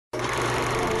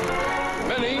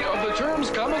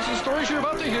terms, comments, and stories you're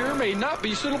about to hear may not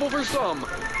be suitable for some.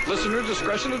 Listener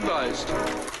discretion advised.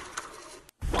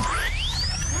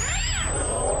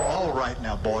 All right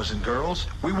now, boys and girls,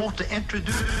 we want to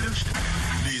introduce...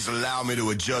 Please allow me to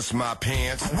adjust my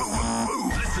pants.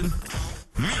 Listen.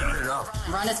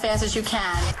 Run as fast as you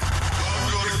can.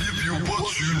 I'm gonna give you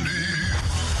what you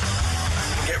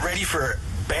need. Get ready for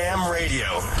Bam Radio.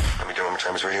 Let me do it one more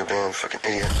time. It's Radio Bam, fucking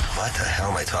idiot. What the hell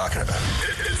am I talking about?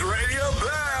 It's Radio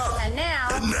Bam. And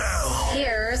now,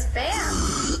 here's Bam.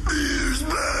 Here's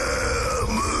Bam.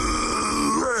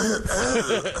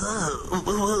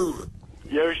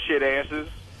 Yo, shit asses.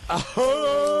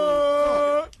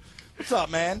 What's up,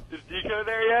 man? Is Deco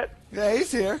there yet? Yeah,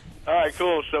 he's here. All right,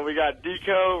 cool. So we got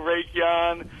Deco,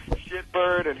 Rakeon,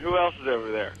 Shitbird, and who else is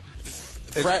over there?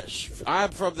 Fresh.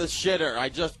 I'm from the shitter. I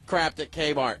just crapped at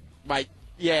Kmart.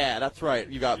 Yeah, that's right.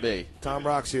 You got me. Tom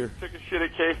Rock's here. Took a shit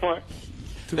at Kmart.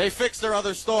 They fixed their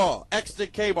other stall.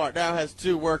 Exit Kmart now has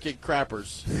 2 working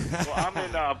crappers. Well, I'm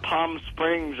in Palm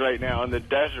Springs right now in the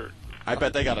desert. I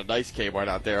bet they got a nice Kmart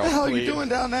out there. What the hell are clean. you doing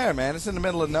down there, man? It's in the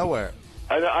middle of nowhere.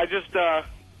 I just,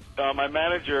 my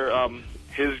manager,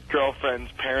 his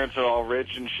girlfriend's parents are all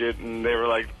rich and shit, and they were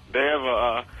like, they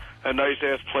have a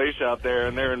nice-ass place out there,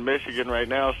 and they're in Michigan right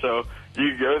now, so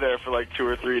you go there for like 2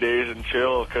 or 3 days and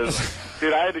chill, because,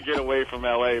 dude, I had to get away from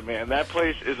L.A., man. That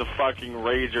place is a fucking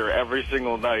rager every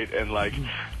single night, and, like,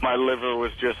 my liver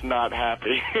was just not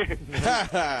happy.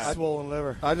 Swollen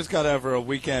liver. I just got over a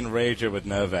weekend rager with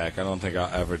Novak. I don't think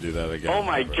I'll ever do that again. Oh,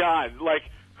 my God. Like,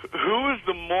 who was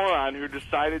the moron who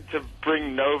decided to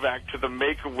bring Novak to the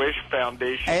Make-A-Wish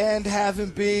Foundation? And have him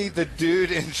be the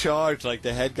dude in charge, like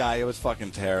the head guy. It was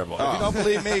fucking terrible. If you don't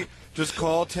believe me, just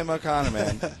call Tim O'Connor,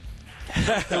 man.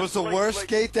 It was the worst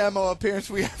skate demo appearance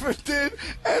we ever did,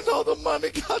 and all the money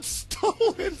got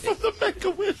stolen from the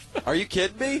Make-A-Wish. Are you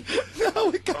kidding me? No,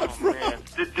 it got robbed. Man.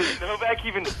 Did Novak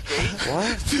even skate?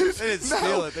 What? Dude, They didn't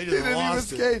steal it. They just didn't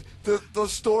lost even skate. The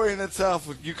story in itself,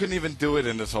 you couldn't even do it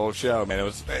in this whole show, man. It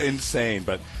was insane.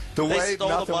 But the They way stole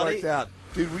the nothing money? worked out.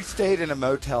 Dude, we stayed in a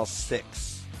Motel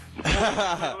 6.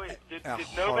 Wait, did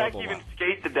Novak even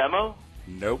skate the demo?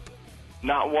 Nope.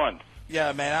 Not once.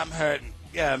 Yeah, man, I'm hurting.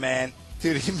 Yeah, man.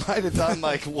 Dude, he might have done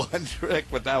like one trick,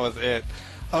 but that was it.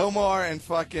 Omar and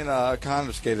fucking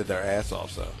Connor skated their ass off,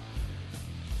 so.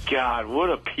 God, what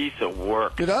a piece of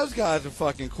work. Dude, those guys are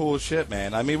fucking cool shit,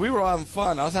 man. I mean, we were having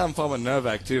fun. I was having fun with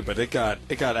Novak, too, but it got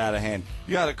out of hand.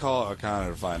 You got to call O'Connor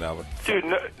to find out what. Dude,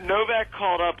 Novak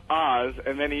called up Oz,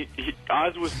 and then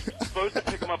Oz was supposed to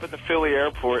pick him up at the Philly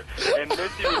airport, and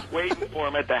Missy was waiting for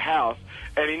him at the house,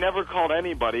 and he never called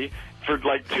anybody. For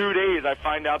like 2 days, I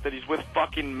find out that he's with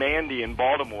fucking Mandy in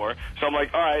Baltimore. So I'm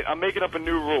like, all right, I'm making up a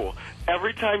new rule.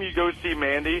 Every time you go see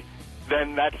Mandy,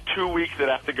 then that's 2 weeks that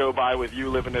have to go by with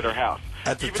you living at her house.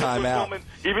 At the timeout.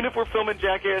 Even if we're filming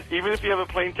Jackass, even if you have a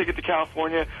plane ticket to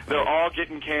California, they're all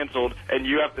getting canceled, and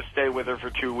you have to stay with her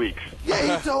for 2 weeks.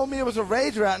 Yeah, he told me it was a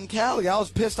rager out in Cali. I was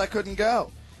pissed I couldn't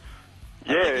go.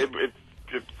 Yeah,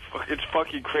 it's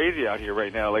fucking crazy out here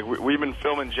right now. Like, we've been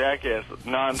filming Jackass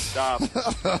nonstop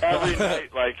every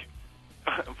night. Like,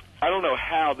 I don't know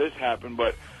how this happened,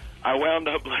 but I wound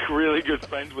up, like, really good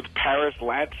friends with Paris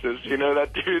Latsis. You know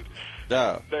that dude?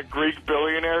 No. That Greek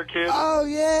billionaire kid? Oh,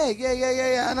 yeah.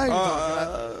 I know you're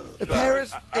talking about.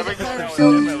 Paris, I've been going out with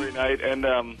him every night, and,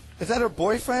 is that her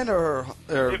boyfriend or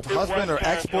her husband or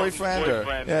ex-boyfriend?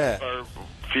 Or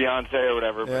fiance or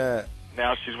whatever. Yeah.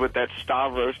 Now she's with that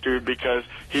Stavros dude because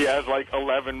he has like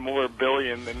 11 more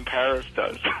billion than Paris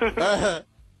does.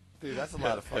 Dude, that's a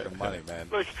lot of fucking money, man.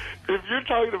 Like, if you're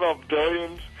talking about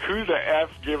billions, who the F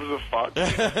gives a fuck?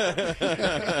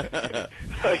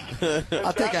 Like,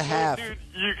 I'll take a half. Dude,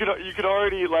 you could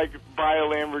already like buy a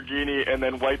Lamborghini and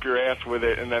then wipe your ass with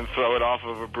it and then throw it off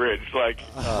of a bridge, like,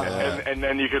 and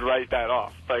then you could write that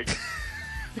off, like.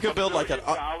 You could build like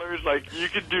dollars, like you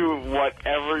could do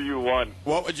whatever you want.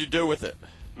 What would you do with it?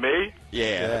 Me?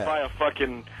 Yeah.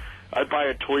 I'd buy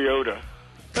a Toyota.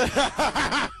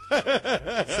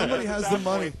 Somebody has the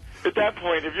money. At that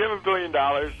point, if you have $1 billion,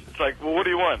 it's like, well, what do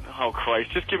you want? Oh,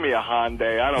 Christ, just give me a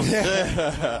Hyundai. I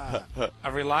don't.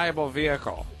 A reliable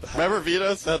vehicle. Remember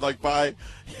Vito said like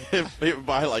he would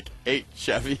buy like 8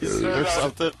 Chevys or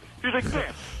something. He's like,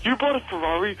 man, you bought a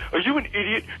Ferrari? Are you an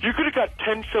idiot? You could have got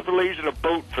 10 Chevrolets and a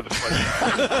boat for the price.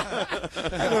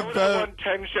 I would have won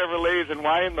 10 Chevrolets, and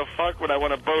why in the fuck would I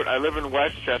want a boat? I live in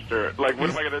Westchester. Like,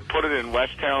 what am I going to put it in,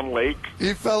 Westtown Lake?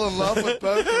 He fell in love with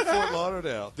boats in Fort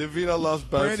Lauderdale. DeVito loves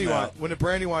boats now. When the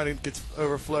brandy wine gets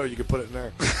overflow, you can put it in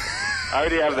there. I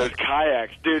already have those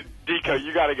kayaks. Dude, Deco,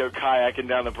 you got to go kayaking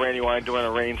down the Brandywine during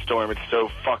a rainstorm. It's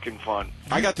so fucking fun.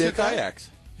 I got 2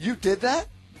 kayaks. You did that?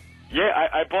 Yeah,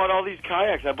 I bought all these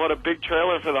kayaks. I bought a big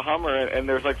trailer for the Hummer, and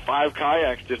there's like 5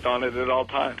 kayaks just on it at all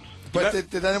times. But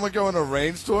did anyone go in a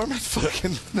rainstorm? It's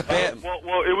fucking.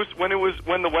 Well, it was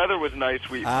when the weather was nice.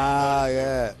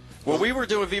 Yeah. Well, we were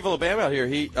doing Viva La Bam out here.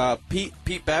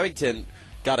 Pete Babington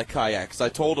got a kayak because I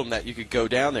told him that you could go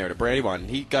down there to Brandywine, and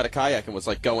he got a kayak and was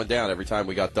like going down every time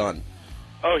we got done.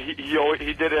 Oh, he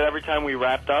did it every time we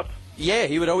wrapped up. Yeah,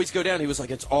 he would always go down. He was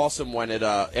like, it's awesome when it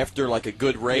after like a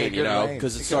good rain, you know,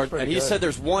 because it starts. And he said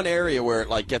there's one area where it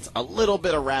like gets a little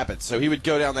bit of rapids, so he would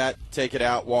go down that, take it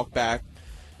out, walk back,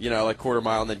 you know, like quarter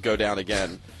mile, and then go down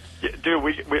again. Yeah,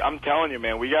 dude, I'm telling you,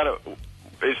 man, we gotta.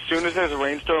 As soon as there's a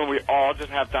rainstorm, we all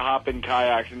just have to hop in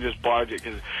kayaks and just barge it,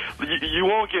 because you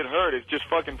won't get hurt. It's just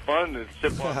fucking fun to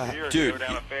sip on beer and go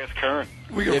down a fast current.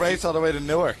 We can race all the way to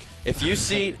Newark. Have you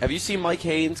seen Mike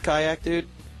Haynes' kayak, dude?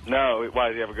 No, why,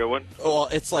 does he have a good one? Well,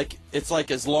 it's like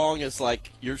as long as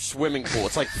like your swimming pool.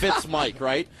 It's like fits Mike,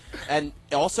 right? And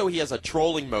also he has a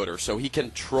trolling motor, so he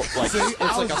can it's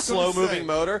like a slow-moving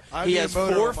motor. He has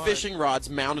 4 fishing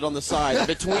rods mounted on the side. And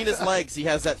between his legs, he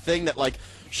has that thing that like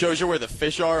shows you where the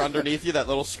fish are underneath you, that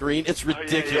little screen. It's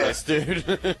ridiculous, dude.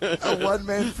 A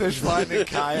one-man fish finding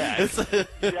kayak. I just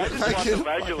bought the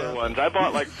regular ones. I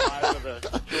bought like 5 of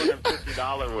the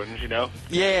 $250 ones, you know?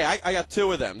 Yeah, I got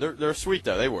 2 of them. They're sweet,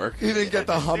 though. They work. You didn't get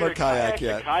the Hummer kayak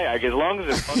yet. Kayak, as long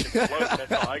as it fucking floats,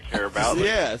 that's all I care about.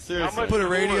 Yeah, seriously. How much put a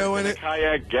radio in it?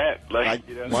 Kayak get? Like,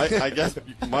 you know? Mike, I guess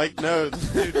Mike knows.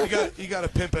 Dude, you got to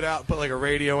pimp it out, put like a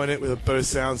radio in it with a Bose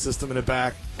sound system in the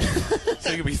back. So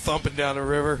you can be thumping down the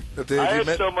river. Dude, I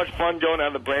have so much fun going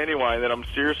down the Brandywine that I'm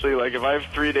seriously, like, if I have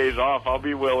 3 days off, I'll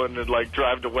be willing to, like,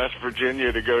 drive to West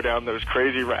Virginia to go down those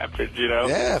crazy rapids, you know?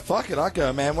 Yeah, fuck it, I'll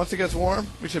go, man. Once it gets warm,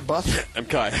 we should bust it. Them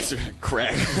kayaks are going to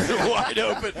crack wide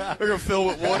open. They're going to fill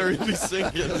with water and be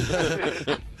sinking.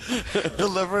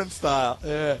 Deliverance style.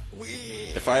 Yeah.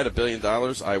 If I had $1 billion,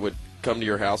 I would come to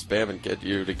your house, Bam, and get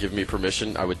you to give me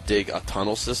permission. I would dig a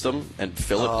tunnel system and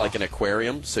fill it like an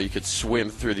aquarium so you could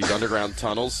swim through these underground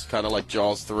tunnels, kind of like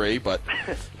Jaws 3, but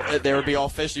there would be all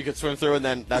fish you could swim through, and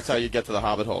then that's how you get to the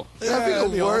Hobbit hole. That'd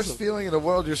be the worst feeling in the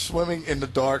world. You're swimming in the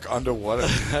dark underwater.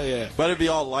 Yeah. But it'd be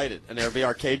all lighted, and there'd be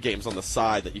arcade games on the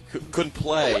side that you couldn't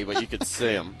play, but you could see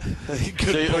them. So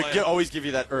it would always give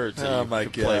you that urge that you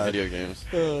could play video games.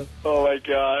 Oh, my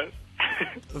God.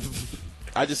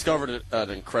 I discovered an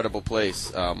incredible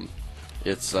place.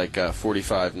 It's like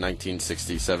 45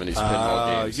 1960s, 70s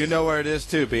pinball games. You know where it is,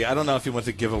 too, B. I don't know if you want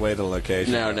to give away the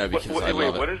location. No, because I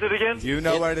love it. What is it again? You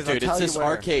know where it is. Dude, it's this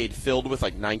arcade filled with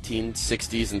like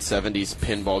 1960s and 70s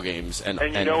pinball games. And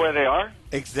you know where they are?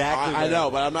 Exactly. I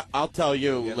know, but I'll tell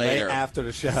you later. After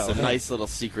the show. It's a nice little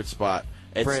secret spot.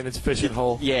 Brandon's fishing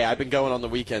hole. Yeah, I've been going on the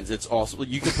weekends. It's awesome.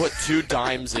 You can put 2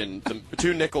 dimes in,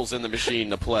 2 nickels in the machine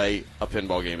to play a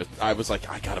pinball game. I was like,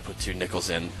 I got to put 2 nickels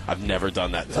in. I've never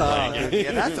done that to play.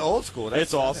 Yeah, that's old school.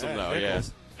 It's awesome, though, yeah.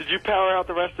 Did you power out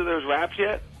the rest of those wraps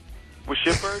yet? With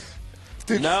Shipbird?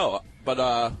 No, but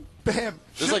Bam.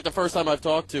 this is like the first time I've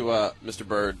talked to Mr.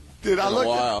 Bird in a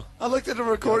while. I looked at the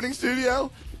recording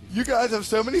studio. You guys have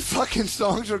so many fucking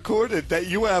songs recorded that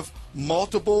you have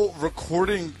multiple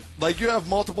recording, like you have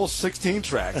multiple 16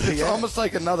 tracks. It's almost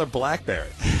like another BlackBerry.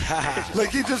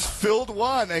 Like you just filled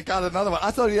one and got another one.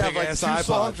 I thought you had like 2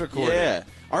 songs recorded. Yeah.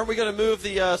 Aren't we going to move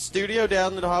the studio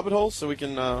down to the Hobbit hole so we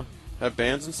can have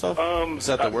bands and stuff? Is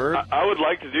that the word? I would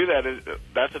like to do that.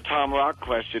 That's a Tom Rock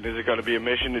question. Is it going to be a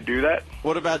mission to do that?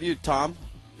 What about you, Tom?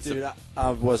 Dude,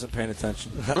 I wasn't paying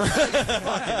attention.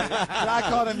 I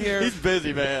caught him here. He's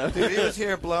busy, man. Dude, he was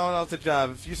here blowing off the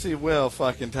job. If you see Will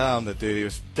fucking tell him that, dude, he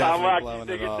was definitely Tom Rock, blowing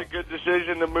do you it think off. it's a good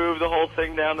decision to move the whole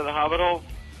thing down to the Hobbit hole?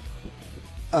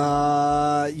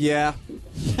 Yeah.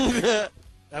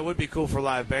 That would be cool for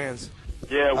live bands.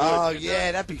 Yeah, it would. Oh,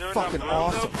 yeah, that'd be fucking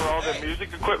awesome. For all the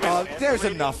music equipment. There's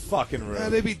enough fucking room. Yeah,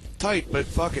 they'd be tight, but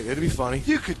fuck it. It'd be funny.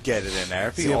 You could get it in there.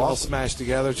 It'd be See them all awesome. smashed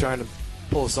together trying to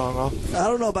pull a song off. I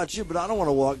don't know about you, but I don't want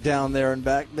to walk down there and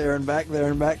back, there and back, there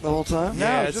and back the whole time. No,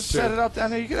 Yeah, just true. set it up down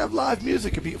there. You could have live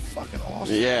music. It'd be fucking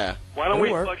awesome. Yeah. Why don't we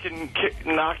It'll work. fucking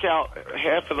knock out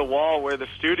half of the wall where the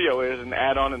studio is and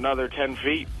add on another 10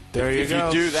 feet? There you If go.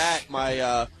 you do that,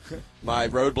 my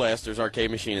Road Blaster's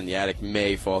arcade machine in the attic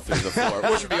may fall through the floor,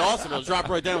 which would be awesome. It'll drop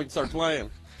right down. We can start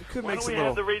playing. We could Why make don't some we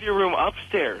have little... the radio room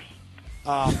upstairs?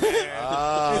 Oh,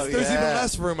 man. There's even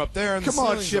less room up there. Come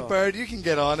on, Shipbird. You can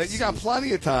get on it. You got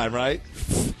plenty of time, right?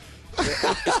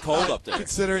 It's cold up there.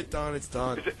 Consider it done. It's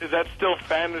done. Is that still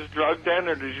Fanta's drug den,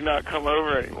 or did you not come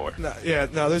over anymore? No,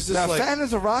 there's just Now, like... Fan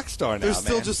is a rock star now, There's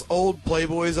still man. just old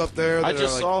Playboys up there that I just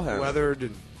are, like, saw him. weathered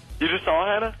and... You just saw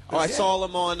Hannah? Oh, I saw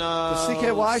them on the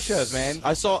CKY shows, man.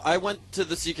 I went to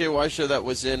the CKY show that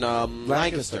was in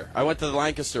Lancaster. I went to the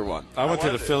Lancaster one. I went to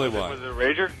the Philly one. Was it a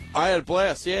rager? I had a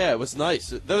blast. Yeah, it was nice.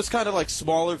 Those kind of like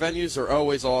smaller venues are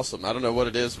always awesome. I don't know what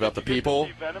it is about the people.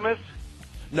 Venomous?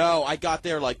 No, I got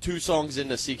there like 2 songs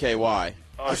into CKY.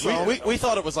 We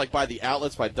thought it was like by the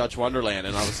outlets by Dutch Wonderland,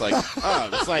 and I was like, oh,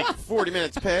 it's like 40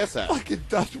 minutes past that. Fucking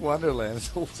Dutch Wonderland.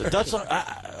 So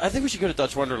I think we should go to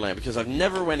Dutch Wonderland because I've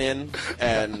never went in,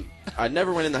 and I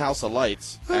never went in the House of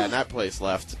Lights, and that place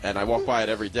left, and I walk by it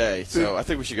every day. So I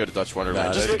think we should go to Dutch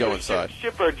Wonderland just to go inside.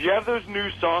 Shipper, do you have those new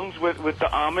songs with the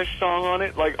Amish song on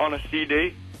it, like on a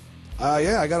CD?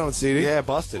 Yeah, I got it on CD. Yeah,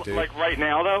 busted, dude. Like right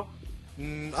now, though?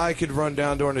 I could run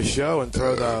down during the show and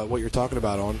throw what you're talking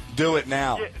about on. Do it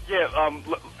now. Yeah.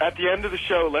 At the end of the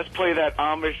show, let's play that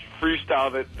Amish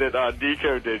freestyle that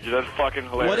Deco did. That's fucking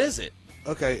hilarious. What is it?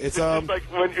 Okay, it's just like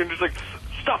when you're just like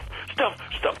stuff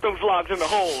those logs in the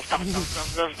hole. Stuff it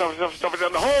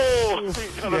in the hole.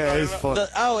 Yeah, it's fun.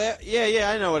 Yeah,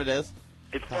 I know what it is.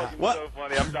 It's fucking so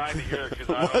funny. I'm dying to hear it.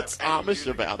 What's Amish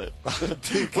about it?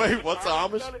 Wait, what's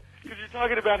Amish? Because you're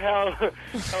talking about how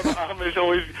the Amish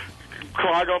always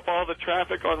clog up all the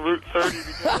traffic on Route 30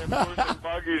 because they're pushing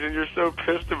buggies, and you're so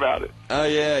pissed about it. Oh,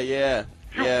 yeah.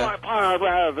 I'd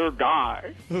rather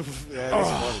die. Yeah, that's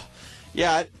funny.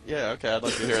 Yeah, okay, I'd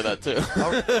like to hear that, too.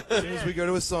 As soon as we go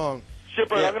to a song.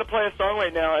 Shipper, I'm going to play a song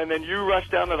right now, and then you rush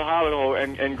down to the Hobbit hole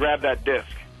and grab that disc.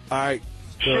 All right.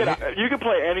 Shit, you can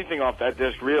play anything off that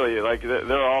disc, really. Like,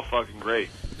 they're all fucking great.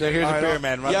 Here's a beer,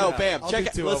 man. Yo, Bam, check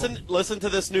it. Listen to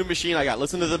this new machine I got.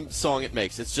 Listen to the song it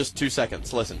makes. It's just 2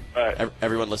 seconds. Listen. All right.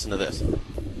 Everyone listen to this.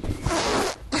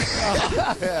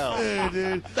 Hell.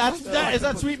 Dude. Is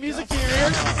that sweet music to your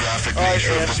ears? Alright,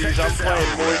 MCs, I'm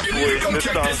playing Moist Boys.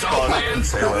 This song's called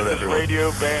Say hello to everyone.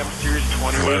 Radio Bam Series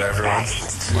 28. Hello to everyone.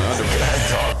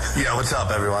 Yeah, what's up,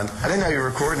 everyone? I didn't know you were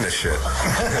recording this shit. I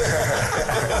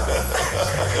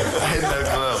had no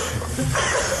clue.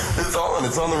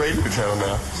 It's on the radio channel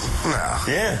now. No.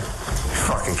 Yeah. You're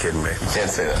fucking kidding me. Can't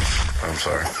say that. I'm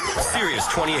sorry. Sirius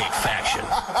 28 Faction.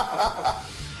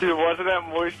 Dude, wasn't that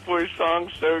Moist Boys song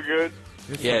so good?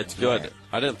 Yeah, it's good.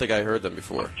 I didn't think I heard them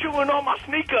before. Chewing on my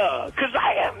sneaker, because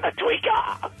I am the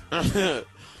tweaker.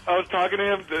 I was talking to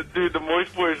him, dude, the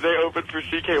Moist Boys, they opened for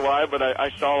CKY, but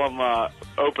I saw them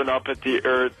open up at they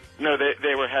were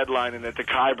headlining at the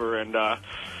Khyber, and,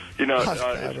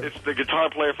 it's the guitar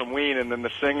player from Ween, and then the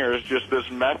singer is just this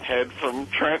meth head from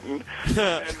Trenton. And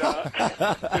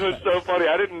it was so funny.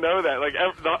 I didn't know that. Like,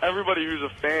 everybody who's a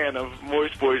fan of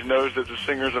Moist Boys knows that the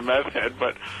singer's a meth head,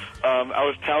 but I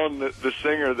was telling the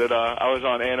singer that I was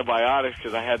on antibiotics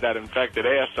because I had that infected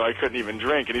ass, so I couldn't even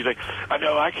drink. And he's like, I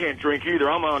know, I can't drink either.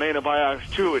 I'm on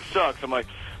antibiotics, too. It sucks. I'm like,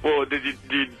 well, did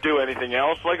you do anything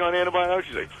else, like, on antibiotics?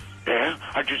 He's like, yeah,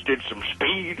 I just did some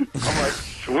speed. I'm like,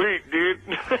 sweet, dude.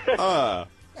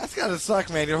 That's gotta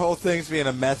suck, man. Your whole thing's being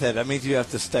a meth head. That means you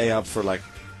have to stay up for, like,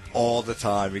 all the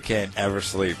time. You can't ever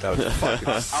sleep. That would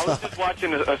fucking suck. I was just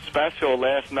watching a special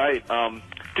last night.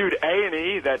 Dude,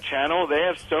 A&E, that channel, they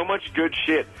have so much good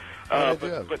shit. But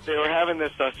they were having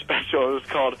this special. It was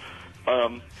called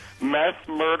Meth,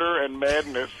 Murder, and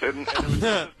Madness. And it was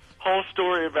this whole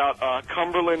story about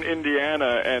Cumberland,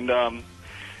 Indiana,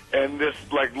 and this,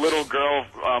 like, little girl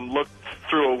looked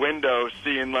through a window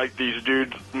seeing, like, these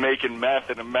dudes making meth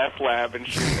in a meth lab, and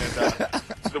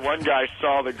the one guy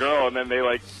saw the girl, and then they,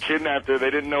 like, kidnapped her. They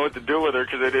didn't know what to do with her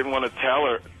because they didn't want to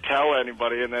tell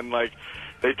anybody, and then, like,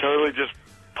 they totally just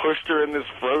pushed her in this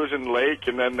frozen lake,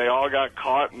 and then they all got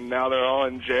caught, and now they're all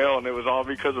in jail, and it was all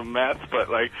because of meth, but,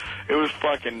 like, it was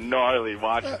fucking gnarly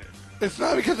watching it. It's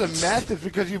not because of meth. It's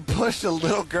because you pushed a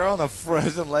little girl in a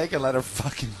frozen lake and let her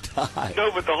fucking die. No,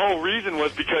 but the whole reason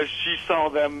was because she saw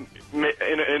them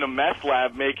in a meth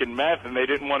lab making meth, and they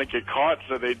didn't want to get caught,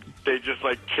 so they just,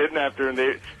 like, kidnapped her, and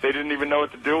they didn't even know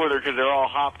what to do with her because they're all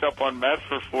hopped up on meth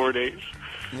for 4 days.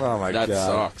 Oh, my God. That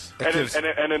sucks.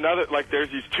 And another, like,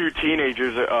 there's these 2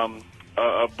 teenagers,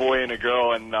 a boy and a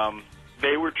girl, and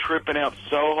they were tripping out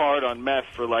so hard on meth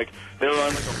for, like, they were on,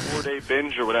 like, a 4-day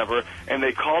binge or whatever, and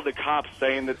they called the cops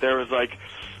saying that there was, like,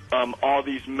 all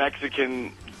these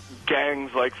Mexican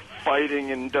gangs, like,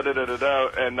 fighting and da-da-da-da-da,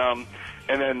 and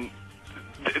then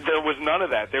there was none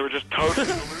of that. They were just totally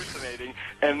hallucinating,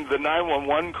 and the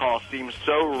 911 call seemed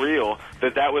so real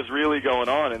that was really going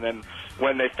on, and then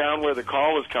when they found where the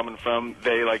call was coming from,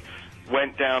 they, like,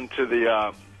 went down to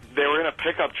the, they were in a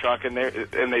pickup truck, and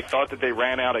they thought that they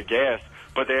ran out of gas,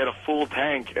 but they had a full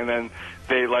tank, and then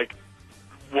they, like,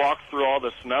 walked through all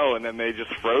the snow, and then they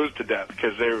just froze to death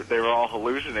because they were all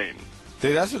hallucinating.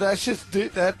 Dude, that's what that shit.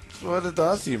 Dude, that's what it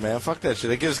does to you, man. Fuck that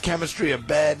shit. It gives chemistry a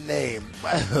bad name.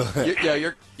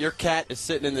 Your cat is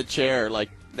sitting in the chair, like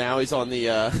now he's on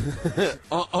the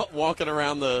walking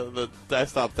around the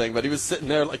desktop thing, but he was sitting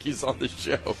there like he's on the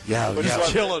show. Yeah,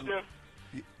 he's chilling.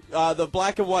 The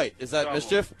black and white, is that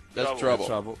Mischief? That's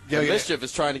Trouble. Yeah, Mischief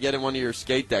is trying to get in one of your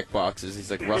skate deck boxes.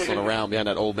 He's like rustling around behind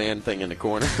that old man thing in the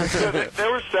corner. They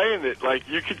were saying that like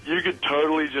you could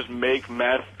totally just make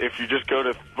meth if you just go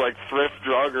to like Thrift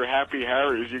Drug or Happy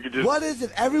Harry's. You could just. What is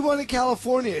it? Everyone in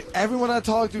California, everyone I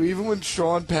talked to, even when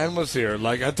Sean Penn was here,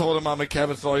 like I told him I'm a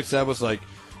chemist, all he said was like,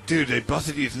 dude, they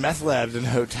busted these meth labs in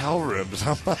hotel rooms.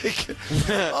 I'm like,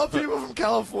 all people from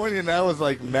California now is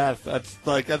like meth.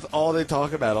 That's all they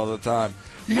talk about all the time.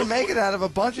 You can make it out of a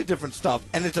bunch of different stuff,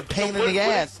 and it's a pain in the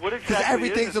ass because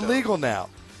everything's illegal now.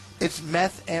 It's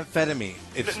methamphetamine.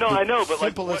 It's I know, but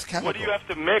like, simplest chemical. what do you have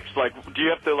to mix? Like, do you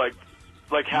have to like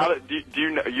how do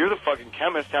you know? You're the fucking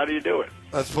chemist. How do you do it?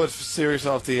 Let's put Sirius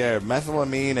off the air.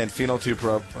 Methylamine and phenyl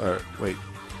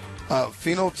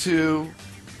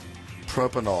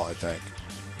 2-propanol, I think.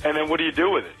 And then what do you do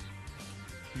with it?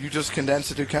 You just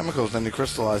condense it to chemicals, then you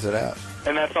crystallize it out.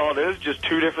 And that's all it is? Just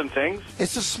two different things?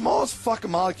 It's the smallest fucking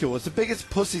molecule. It's the biggest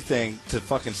pussy thing to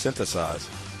fucking synthesize.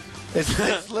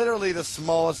 It's literally the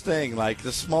smallest thing, like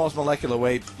the smallest molecular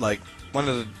weight, like one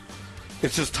of the.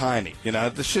 It's just tiny, you know.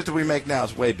 The shit that we make now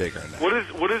is way bigger than that.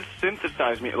 What does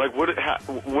synthesize mean? Like what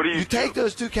do you? You take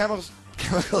those two chemicals.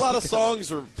 A lot of songs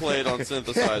were played on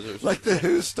synthesizers. Like the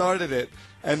Who started it,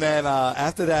 and then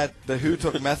after that, the Who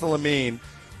took methylamine,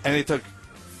 and they took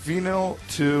phenyl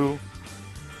to.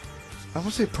 I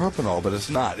want to say propanol, but it's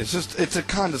not. It's a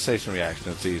condensation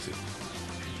reaction. It's easy.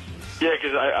 Yeah,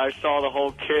 because I saw the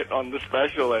whole kit on the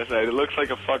special last night. It looks like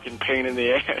a fucking pain in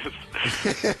the ass.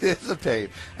 It is a pain.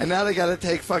 And now they got to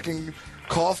take fucking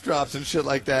cough drops and shit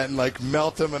like that and like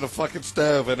melt them in a fucking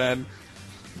stove and then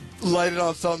light it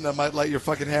on something that might light your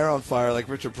fucking hair on fire like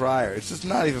Richard Pryor. It's just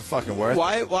not even fucking worth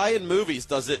it. Why in movies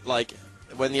does it like...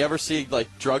 When you ever see like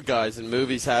drug guys in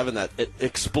movies having that, it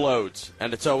explodes,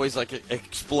 and it's always like it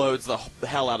explodes the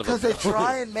hell out of it. Because they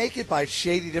try and make it by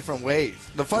shady different ways.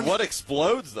 What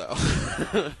explodes though?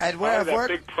 And where I've worked,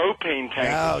 big propane tank.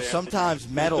 No, sometimes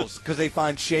metals because they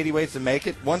find shady ways to make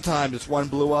it. One time, this one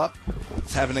blew up.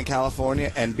 It's happened in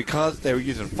California, and because they were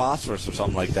using phosphorus or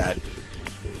something like that,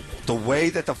 the way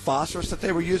that the phosphorus that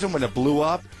they were using when it blew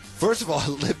up, first of all,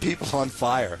 it lit people on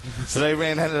fire. So they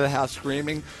ran out of the house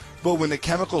screaming. But when the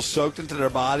chemicals soaked into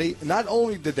their body, not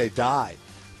only did they die,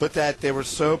 but that they were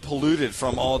so polluted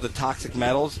from all the toxic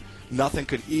metals, nothing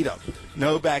could eat them.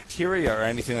 No bacteria or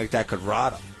anything like that could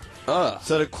rot them.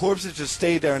 So the corpses just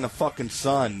stayed there in the fucking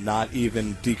sun, not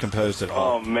even decomposed at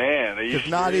all. Oh, man. Because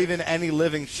not even any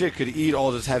living shit could eat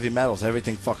all those heavy metals.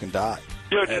 Everything fucking died.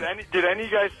 Yo, did any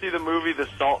of you guys see the movie The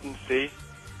Salton Sea?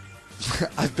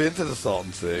 I've been to the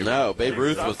Salton Sea. No, Babe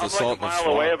Ruth was the Salton Sea. I'm like a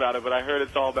mile away about it, but I heard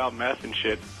it's all about meth and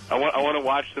shit. I want to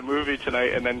watch the movie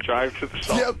tonight and then drive to the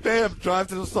Salton. Yeah, bam, drive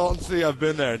to the Salton Sea. I've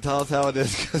been there. And tell us how it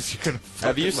is, because you're gonna.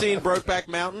 Have you seen Brokeback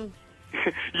Mountain?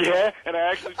 Yeah, and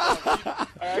I actually saw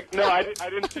I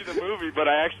didn't see the movie, but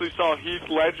I actually saw Heath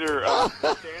Ledger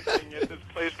dancing at this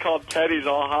place called Teddy's,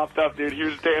 all hopped up, dude. He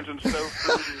was dancing so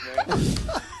fruity, man.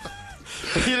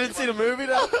 You didn't see the movie,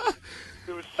 though?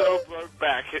 It was so broke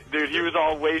back. Dude, he was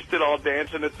all wasted, all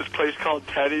dancing at this place called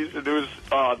Teddy's, and it was,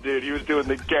 dude, he was doing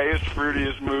the gayest,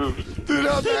 fruitiest moves. Dude,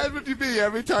 how bad would you be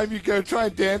every time you go try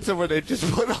and dance somewhere, they just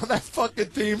put on that fucking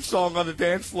theme song on the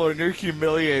dance floor, and you're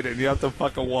humiliated, and you have to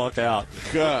fucking walk out.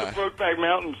 God. The Brokeback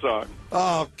Mountain song.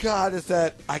 Oh, God, is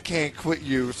that I Can't Quit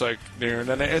You? It's like,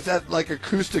 is that like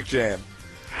acoustic jam?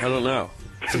 I don't know.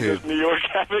 Does New York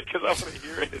have it? Because I want to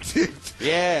hear it. Dude,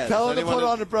 yeah. Tell them to put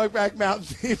on the Brokeback Mountain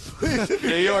theme, please.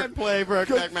 New York play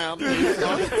Brokeback Mountain.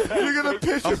 You're going to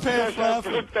piss your pants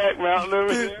laughing. Brokeback Mountain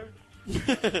over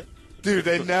there. Dude,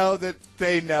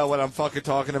 they know what I'm fucking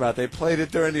talking about. They played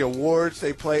it during the awards.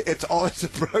 It's always a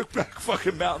Brokeback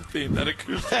fucking Mountain theme. That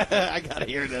acoustic. I got to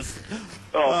hear this.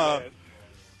 Oh, man.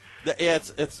 Yeah,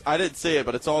 it's. I didn't see it,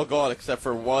 but it's all gone except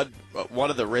for one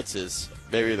of the Ritzes.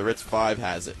 Maybe the Ritz 5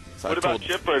 has it. So what about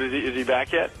Chipper? Is he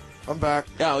back yet? I'm back.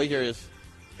 Yeah, here he is.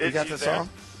 You got the song?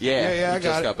 Yeah, I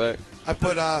got back. I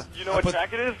put. You know what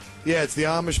track it is? Yeah, it's the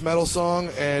Amish metal song,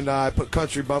 and I put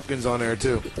Country Bumpkins on there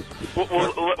too. Well,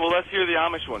 let's hear the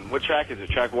Amish one. What track is it?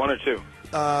 Track 1 or 2?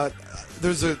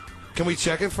 There's a. Can we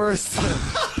check it first?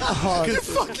 Oh, you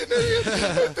fucking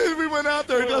idiot. Dude, we went out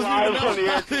there. It doesn't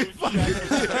even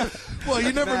know. Well,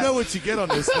 you never know what you get on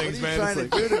these things, man. What are you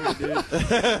trying to do to me,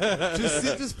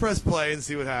 dude? Just press play and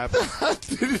see what happens.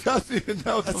 Dude, he doesn't even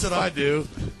know. That's what I do.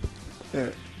 Yeah.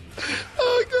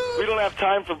 Oh, God. we don't have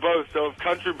time for both, so if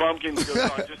Country Bumpkins goes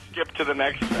on, just skip to the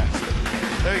next track.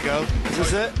 There you go. Is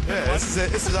this it? Yeah, this is it.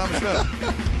 This is on the show.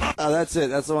 Oh, that's it.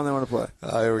 That's the one they want to play.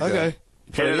 Oh, here we go. Okay.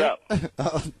 Hit it up.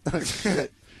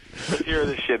 Shit. Let's hear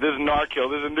this shit. This is Narkill.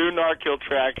 This is a new Narkill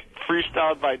track,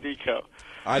 freestyled by Deco.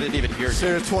 I didn't even hear it.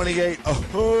 Sirius 28.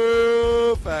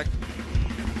 Oh, fact.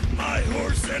 My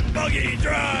horse and buggy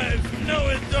drives. No,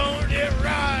 it don't. It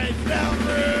rides down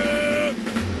road.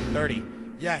 Dirty.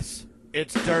 Yes,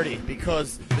 it's dirty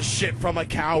because the shit from a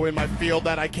cow in my field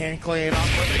that I can't clean up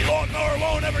with a lawnmower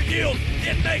won't ever yield.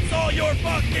 It makes all your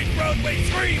fucking roadways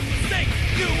scream. Stink.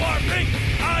 You are pink.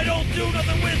 I don't do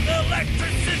nothing with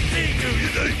electricity. Do you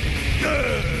think?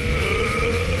 Yeah.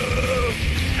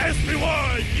 Ask me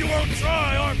why you won't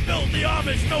try our filthy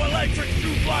Amish. No electric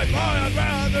to fly by. I'd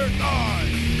rather die.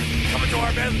 Coming to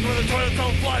our beds where the toilets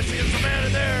don't flush. There's a man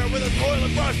in there with a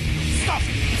toilet brush. Stuff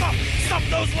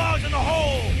those logs in the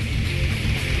hole.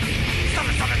 Stuff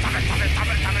it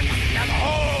down the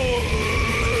hole.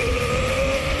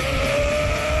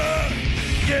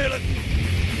 Get it.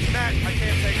 Matt, I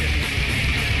can't take it.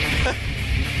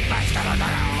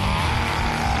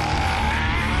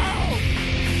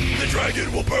 The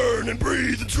dragon will burn and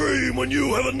breathe and scream when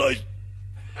you have a night.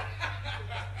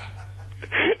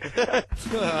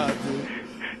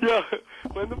 Yo,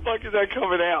 when the fuck is that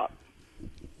coming out?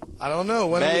 I don't know.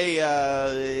 When May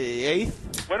 8th.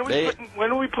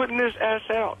 When are we putting this ass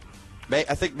out? I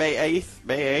think May 8th.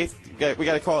 May 8th. We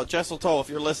got to call it. Jessel Toll, if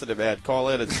you're listening, man, call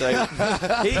in and say.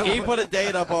 he put a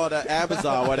date up on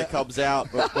Amazon when it comes out,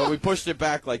 but we pushed it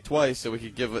back like twice so we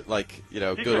could give it like good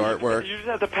artwork. You just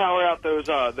have to power out those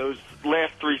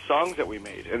last 3 songs that we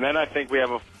made, and then I think we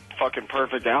have a fucking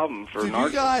perfect album for Did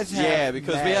you guys have Yeah,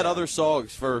 because we had other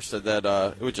songs first, and then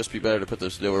it would just be better to put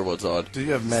those newer ones on. Do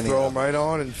you have many? Throw them right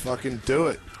on and fucking do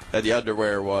it. And the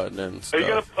underwear one and stuff.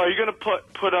 Are you gonna put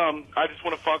I just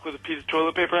want to fuck with a piece of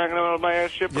toilet paper hanging out of my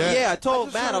ass shit? Yeah, I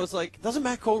told Matt, I was like, doesn't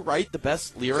Matt Cole write the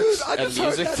best lyrics Dude, I and just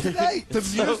music? heard that today. The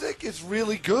music is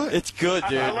really good. It's good,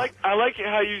 dude. I like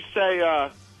how you say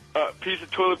a piece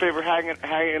of toilet paper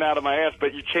hanging out of my ass,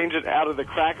 but you change it out of the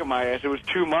crack of my ass. It was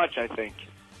too much, I think.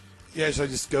 Yeah, should I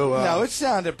just go? No, it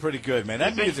sounded pretty good, man.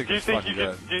 That music is fucking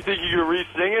good. Do you think you could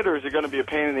re-sing it, or is it going to be a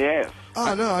pain in the ass?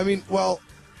 Oh no, I mean, well,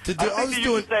 I was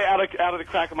doing. Say out of the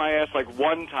crack of my ass like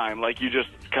one time, like you just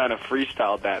kind of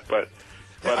freestyled that, but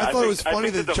I thought it was funny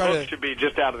that the hook should be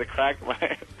just out of the crack of my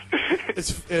ass.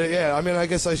 It's yeah. I mean, I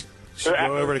guess I should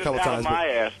go over it a couple times. Out of my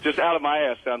ass, just out of my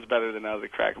ass sounds better than out of the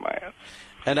crack of my ass.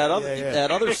 And that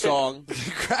other song, the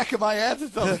crack of my ass,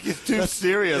 it sounds like it's too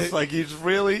serious. Like he's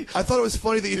really. I thought it was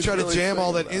funny that you tried to jam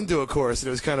all that into a chorus, and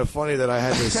it was kind of funny that I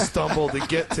had to stumble to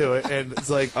get to it. And it's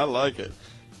like I like it.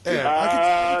 Yeah,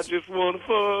 I just want to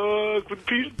fuck with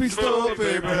a piece of toilet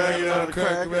paper hanging out of the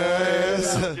crack of my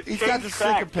ass. He's got the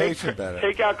syncopation better.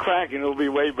 Take out crack, and it'll be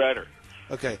way better.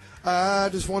 Okay, I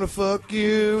just want to fuck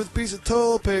you with a piece of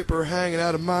toilet paper hanging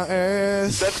out of my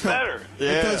ass. That's better.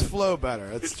 It does flow better.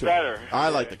 That's it's true. better. I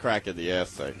like the crack in the ass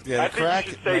thing. Yeah, I think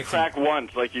you should say crack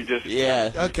once, like you just.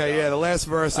 Yeah. Okay, yeah, the last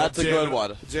verse. That's a good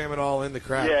one. Jam it all in the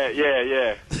crack.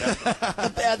 Yeah.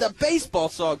 The baseball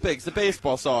song, Biggs. The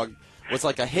baseball song was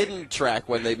like a hidden track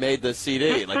when they made the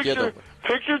CD. Like you had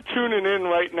Picture tuning in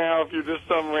right now if you're just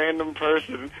some random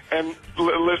person and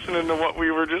listening to what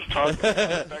we were just talking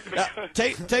about.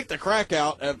 Take the crack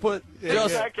out and put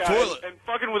just toilet. And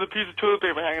fucking with a piece of toilet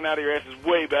paper hanging out of your ass is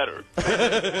way better.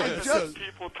 Just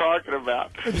people talking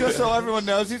about. Just so everyone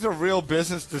knows, these are real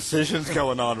business decisions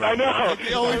going on right now. I know.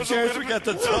 The only chance we get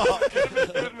to talk.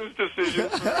 Business decision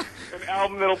for an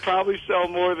album that'll probably sell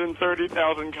more than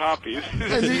 30,000 copies.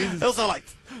 It'll sell like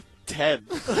 10.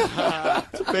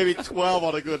 Maybe 12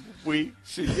 on a good week.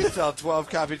 Shit, you can sell 12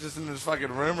 copies just in this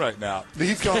fucking room right now.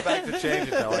 He's going back to change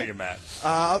it, though, ain't you, Matt?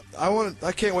 I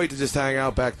can't wait to just hang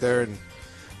out back there. And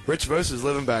Rich Vos is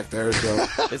living back there, so.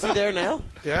 Is he there now?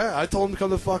 Yeah, I told him to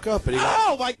come the fuck up. But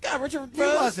oh, my God, Richard He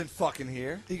wasn't fucking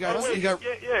here.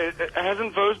 Yeah,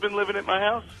 hasn't Vos been living at my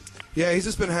house? Yeah, he's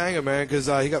just been hanging, man, because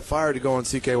he got fired to go on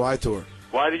CKY tour.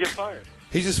 Why did he get fired?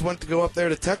 He just went to go up there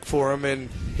to tech for him, and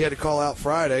he had to call out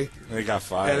Friday. And he got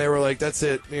fired. And they were like, that's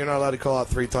it. You're not allowed to call out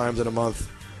 3 times in a month.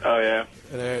 Oh, yeah.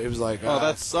 And it was like, oh,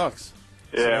 that sucks.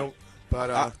 Yeah. So, but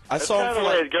that's kind of the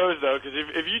way it goes, though, because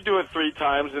if you do it 3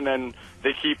 times and then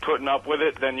they keep putting up with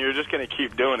it, then you're just going to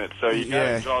keep doing it. So you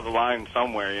got to draw the line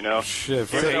somewhere, you know? Shit,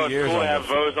 for Even though 8 years. It's cool to have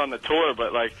Vos on the tour,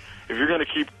 but, like, if you're going to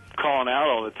keep calling out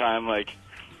all the time, like,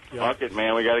 fuck it,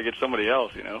 man. We got to get somebody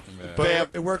else, you know. But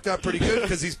it worked out pretty good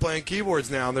because he's playing keyboards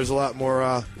now, and there's a lot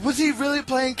more. Was he really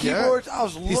playing keyboards? Yeah. I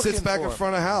was looking. He sits back for in him.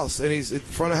 front of house, and he's in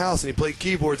front of house, and he played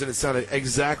keyboards, and it sounded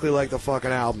exactly like the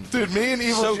fucking album. Dude, me and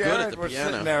Evil So good Jared at the were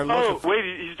piano. sitting there looking. Oh,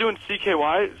 wait, he's doing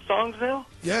CKY songs now?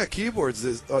 Yeah, keyboards.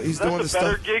 He's doing That's the a better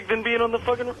stuff. gig than being on the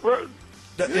fucking road.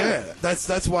 Yeah,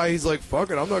 that's why he's like,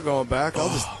 fuck it, I'm not going back.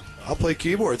 I'll play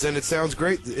keyboards, and it sounds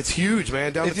great. It's huge,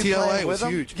 man. Down Did to you play TLA it was with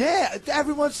him? huge. Yeah,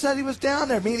 everyone said he was down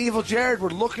there. Me and Evil Jared were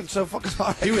looking so fucking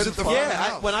hard. He was at the front of the Yeah,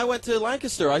 house. when I went to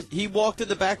Lancaster, he walked in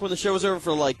the back when the show was over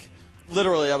for like,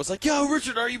 literally, I was like, yo,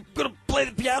 Richard, are you going to play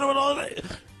the piano and all that?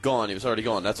 Gone. He was already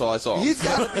gone. That's all I saw. He's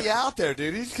got to be out there,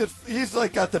 dude. He's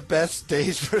like got the best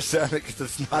stage persona because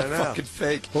it's not fucking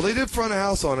fake. Well, they did front of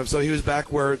house on him, so he was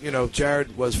back where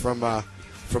Jared was from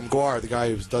Guar, the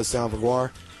guy who does sound for Guar.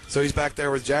 So he's back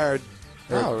there with Jared.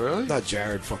 Oh, really? Not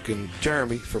Jared, fucking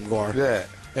Jeremy from Guar. Yeah.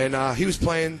 And he was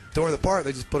playing during the part.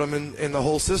 They just put him in the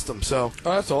whole system. So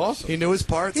that's awesome. He knew his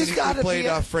parts. He's and gotta he played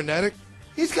be frenetic.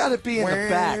 He's got to be in the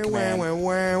back, man. You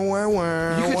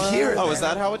could hear it. Oh, man. is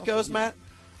that how it goes, Matt?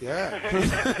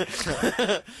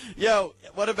 Yeah. Yo,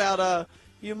 what about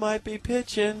you might be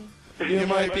pitching, you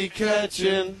might be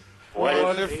catching.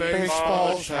 What if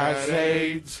baseballs has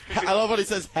AIDS? I love when he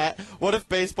says, what if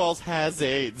baseballs has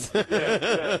AIDS?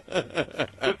 The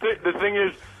thing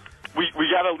is, we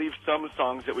got to leave some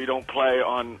songs that we don't play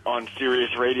on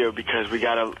Sirius Radio because we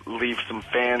got to leave some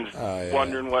fans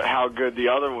wondering how good the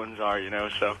other ones are, you know.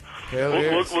 So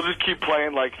we'll just keep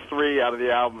playing like 3 out of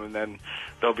the album, and then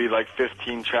there'll be like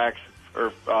 15 tracks.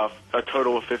 Or a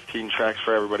total of 15 tracks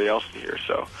for everybody else to hear.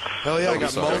 So hell yeah, we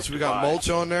got mulch. We got mulch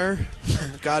on there.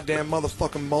 Goddamn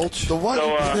motherfucking mulch. The one.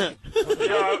 So I'm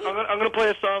gonna play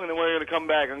a song and then we're gonna come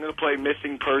back. I'm gonna play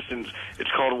 "Missing Persons."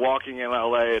 It's called "Walking in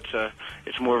L.A."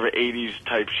 It's more of an '80s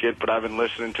type shit, but I've been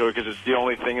listening to it because it's the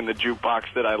only thing in the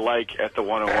jukebox that I like at the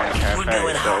 101 Cafe. We're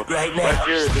doing hot right now. Let's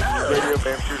hear it. This is Radio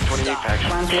Bam 28 Faction.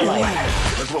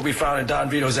 Look what we found in Don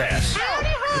Vito's ass.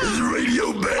 This is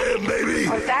Radio Bam, baby.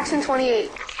 On Faction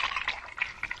 28.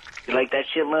 You like that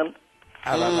shit, man?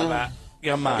 I love that.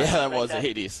 Yeah, man. Yeah, that was the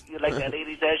 80s. You like that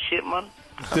 80s ass shit, man?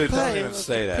 Dude, don't even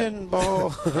say that.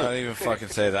 Pinball. Don't even fucking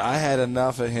say that. I had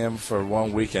enough of him for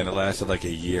one weekend. It lasted like a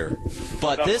year.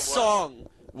 But this song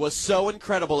was so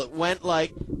incredible. It went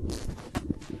like... Did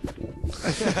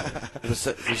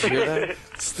you hear that? It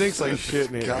stinks like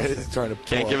shit in here. It's trying to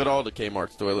Can't give it all to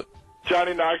Kmart's toilet.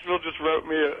 Johnny Knoxville just wrote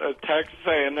me a text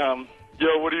saying, yo,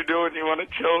 what are you doing? You want to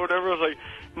chill or whatever? I was like,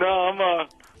 no, I'm in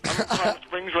Palm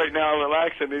Springs right now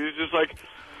relaxing. And he's just like,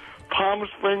 Palm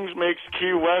Springs makes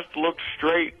Key West look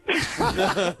straight.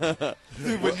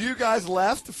 Dude, when you guys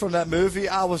left from that movie,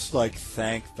 I was like,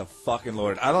 thank the fucking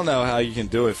Lord. I don't know how you can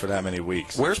do it for that many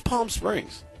weeks. Where's Palm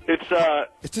Springs? It's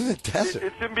in the desert.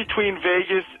 It's in between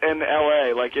Vegas and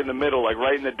L.A., like in the middle, like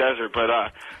right in the desert.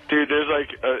 But, dude, there's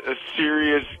like a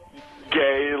serious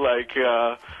gay, like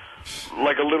a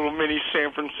little mini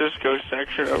San Francisco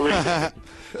section over here.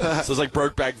 So it's like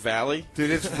Brokeback Valley? Dude,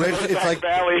 it's rich. It's like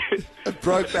Valley.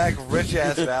 Brokeback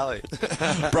rich-ass valley.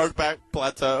 Brokeback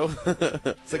Plateau.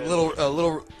 It's like a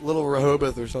little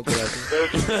Rehoboth or something like that.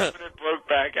 There's definite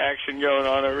Brokeback action going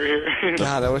on over here.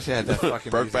 God, I wish I had that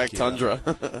fucking Brokeback Tundra.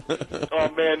 Oh,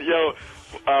 man, yo,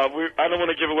 I don't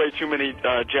want to give away too many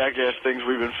jackass things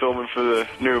we've been filming for the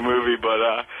new movie,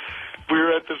 but we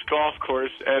were at this golf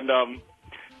course, and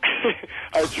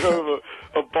I drove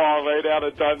a ball right out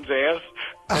of Dunn's ass.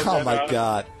 And oh, my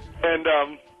God. And,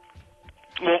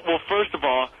 well, first of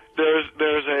all, there's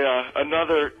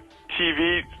another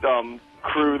TV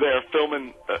crew there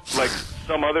filming, like,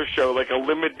 some other show, like a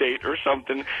Limit Date or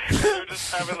something. And they're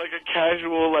just having, like, a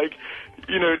casual, like,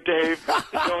 you know, Dave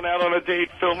going out on a date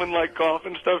filming, like, golf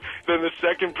and stuff. Then the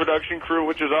second production crew,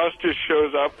 which is us, just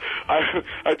shows up.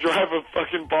 I drive a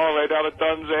fucking ball right out of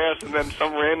Dunn's ass, and then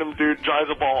some random dude drives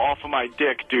a ball off of my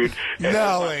dick, dude. And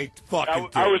no, ain't fucking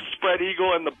I was spread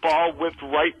eagle, and the ball whipped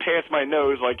right past my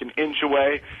nose, like an inch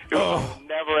away. I'll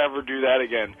never, ever do that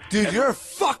again. Dude, you're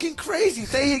fucking crazy.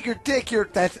 If they hit your dick,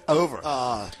 that's over.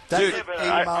 That's Dude,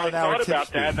 I thought about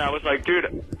that, and I was like,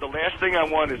 dude, the last thing I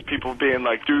want is people being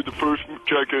like, dude, the first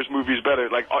Jackass movie's better.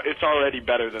 Like, it's already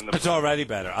better than the. It's already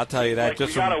better. I'll tell you that. Like,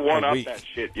 just we gotta from one a up week. that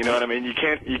shit. You know what I mean? You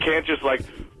can't just like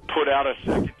put out a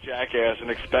second Jackass and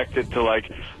expect it to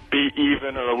like be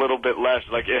even or a little bit less.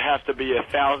 Like, it has to be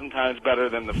 1,000 times better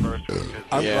than the first one.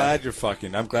 I'm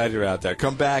glad you're out there.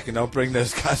 Come back and don't bring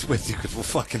those guys with you because we'll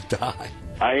fucking die.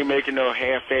 I ain't making no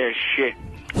half-ass shit.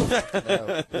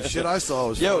 The shit I saw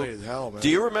was funny as hell, man. Do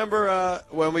you remember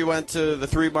when we went to the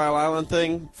 3 Mile Island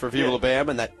thing for Viva La Bam,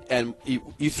 and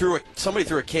somebody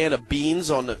threw a can of beans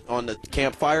on the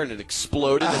campfire and it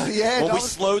exploded? When we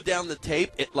slowed down the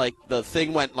tape, the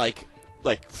thing went like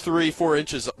 3-4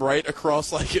 inches right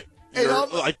across your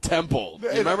temple. You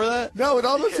remember that? No, it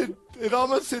almost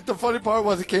hit. The funny part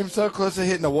was it came so close to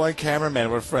hitting the one cameraman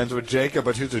we're friends with, Jacob,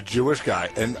 but he's a Jewish guy,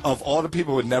 and of all the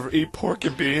people who would never eat pork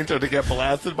and beans or to get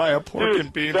blasted by a pork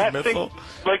and beans missile.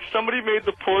 Thing, somebody made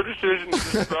the poor decision to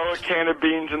just throw a can of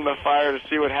beans in the fire to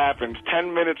see what happens.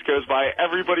 10 minutes goes by,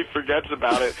 everybody forgets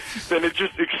about it, then it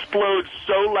just explodes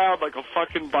so loud like a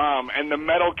fucking bomb, and the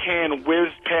metal can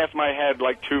whizzed past my head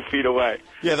 2 feet away.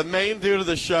 Yeah, the main dude of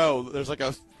the show, there's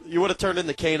you would have turned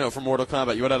into Kano from Mortal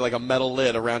Kombat. You would have had a metal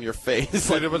lid around your face.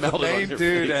 It was the main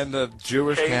dude and the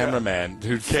Jewish cameraman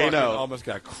who almost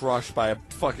got crushed by a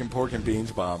fucking pork and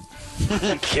beans bomb.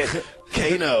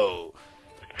 Kano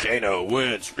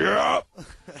wins. Yeah.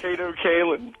 Kano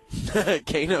Kalen.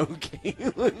 Kano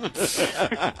Kalen.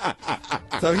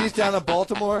 So he's down in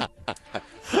Baltimore?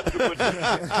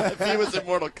 If he was in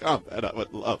Mortal Kombat, I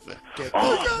would love it.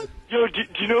 Oh, yo, do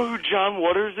you know who John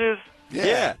Waters is?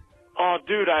 Yeah. Oh,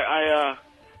 dude,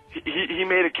 he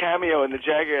made a cameo in the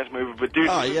Jackass movie, but dude,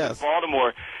 he was in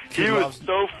Baltimore. He was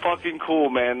so fucking cool,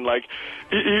 man.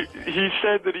 He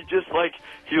said that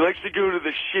he likes to go to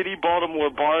the shitty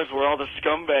Baltimore bars where all the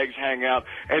scumbags hang out,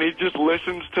 and he just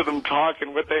listens to them talk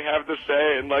and what they have to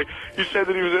say. And he said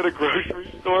that he was at a grocery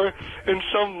store, and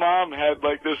some mom had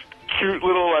this cute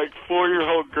little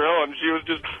 4-year-old girl, and she was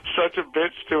just such a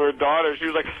bitch to her daughter. She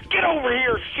was like, "Get over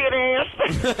here, shit ass!"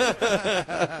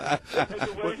 And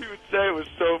the way he would say it was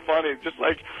so funny. Just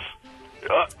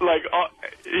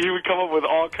he would come up with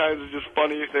all kinds of just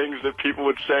funny things that people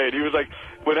would say. And he was like,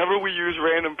 whenever we use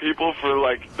random people for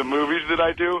the movies that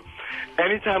I do,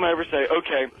 anytime I ever say,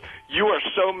 okay, you are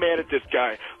so mad at this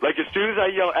guy. As soon as I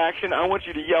yell action, I want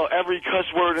you to yell every cuss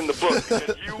word in the book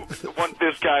because you want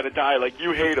this guy to die.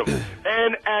 You hate him.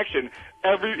 And action.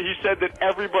 He said that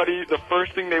everybody, the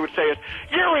first thing they would say is,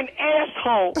 "You're an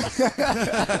asshole."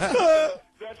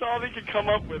 That's all they can come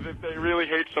up with if they really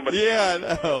hate somebody. Yeah, I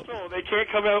know. They can't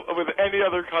come out with any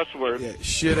other cuss word. Yeah,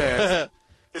 shit ass.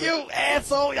 You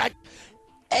asshole! I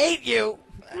hate you.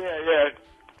 Yeah.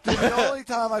 The only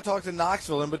time I talked to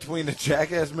Knoxville in between the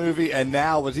Jackass movie and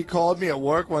now was he called me at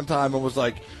work one time and was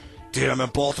like, "Dude, I'm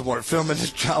in Baltimore filming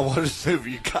this John Waters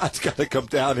movie. You guys got to come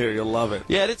down here. You'll love it."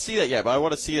 Yeah, I didn't see that yet, but I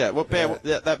want to see that. What band?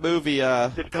 That movie?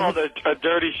 It's called a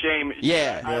Dirty Shame.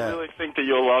 Yeah. I really think that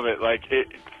you'll love it.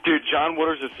 Dude, John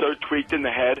Waters is so tweaked in the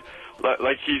head.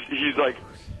 He's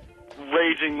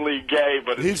ragingly gay,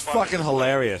 but he's fucking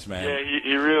hilarious, man. Yeah,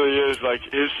 he really is.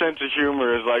 His sense of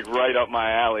humor is right up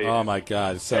my alley. Oh my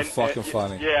god, it's so fucking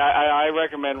funny. Yeah, I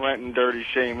recommend renting Dirty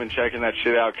Shame and checking that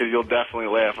shit out because you'll definitely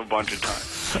laugh a bunch of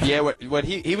times. Yeah, when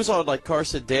he was on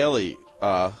Carson Daly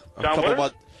a couple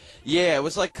months. Yeah, it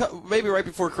was maybe right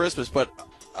before Christmas, but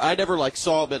I never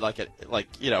saw him in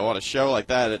on a show like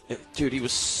that. Dude, he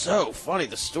was so funny.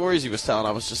 The stories he was telling,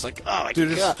 I was just like, oh my god. Dude,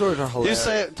 his stories are hilarious.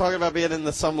 He was talking about being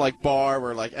in some bar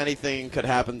where anything could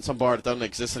happen, some bar that doesn't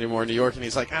exist anymore in New York, and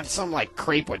he's like, and some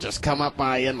creep would just come up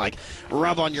by you and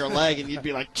rub on your leg, and you'd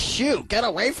be like, shoot, get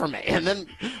away from me. And then,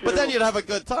 but then you'd have a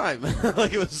good time.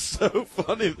 It was so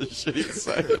funny the shit he'd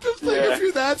say. Just if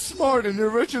you're that smart and you're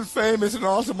rich and famous and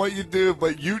awesome what you do,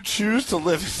 but you choose to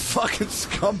live in fucking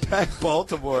scumbag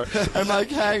Baltimore. And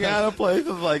hang out in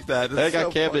places like that. They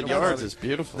got Camden Yards. It's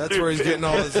beautiful. That's where he's getting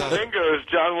all his. Fingers.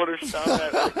 John Waters found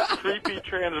that creepy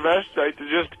transvestite to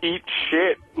just eat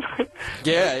shit.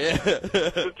 Yeah.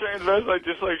 The transvestite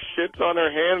just shits on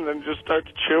her hand and then just starts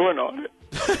chewing on it.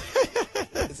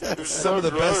 It's some of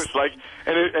the gross. best.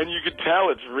 And you could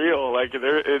tell it's real.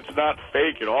 It's not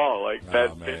fake at all.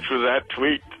 That bitch was that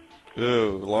tweaked.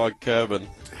 Ooh, log cabin.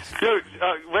 Yo,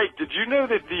 wait, did you know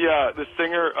that the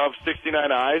singer of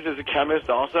 69 Eyes is a chemist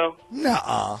also?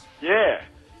 Nuh-uh. Yeah.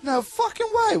 No fucking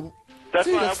way. That's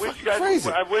Dude, why that's I wish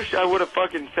crazy. I wish I would have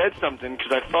fucking said something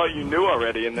because I thought you knew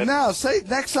already. And then No, say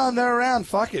next time they're around,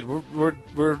 fuck it.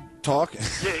 We're talking.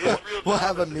 Yeah, we'll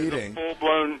have a meeting. A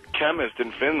full-blown chemist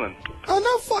in Finland. Oh,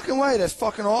 no fucking way. That's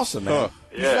fucking awesome, man.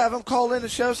 You should have him call in the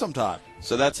show sometime.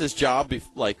 So that's his job,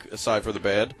 aside for the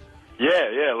band? Yeah.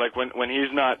 When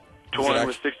he's not touring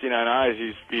with 69 Eyes,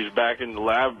 he's back in the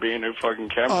lab being a fucking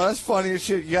chemist. Oh, that's funny as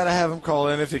shit. You gotta have him call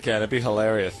in if you can. It'd be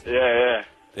hilarious. Yeah.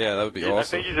 Yeah, that would be awesome. I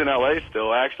think he's in L.A.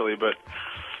 still, actually, but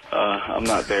I'm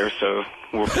not there, so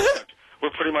we're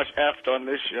pretty much effed on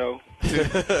this show.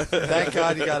 Thank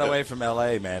God you got away from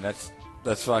L.A., man. That's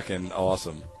fucking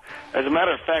awesome. As a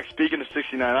matter of fact, speaking of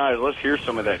 69 Eyes, let's hear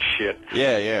some of that shit.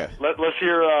 Yeah. Let's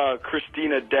hear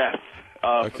Christina Death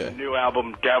from the new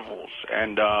album Devils.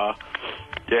 And,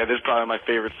 yeah, this is probably my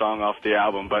favorite song off the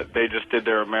album, but they just did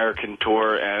their American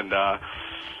tour, and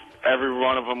every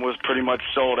one of them was pretty much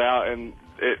sold out, and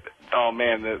oh,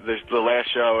 man, the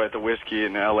last show at the Whiskey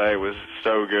in L.A. was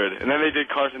so good. And then they did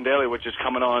Carson Daly, which is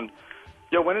coming on.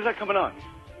 Yo, when is that coming on?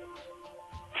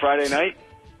 Friday night?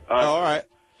 All right.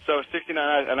 So 69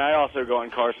 Eyes, and I also go on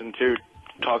Carson, too,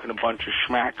 talking a bunch of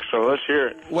schmack, so let's hear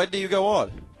it. When do you go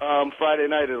on? Friday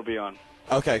night it'll be on.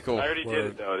 Okay, cool. I already did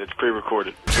it, though. It's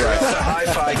pre-recorded. Right.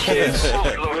 Hi-Fi kids.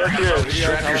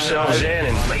 Strap yourselves in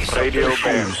and play some Radio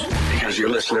Bam. Because you're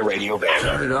listening to Radio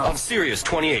Bam of Sirius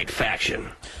 28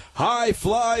 Faction. High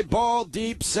fly ball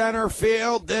deep center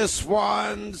field. This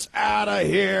one's out of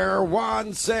here.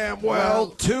 Juan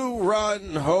Samuel,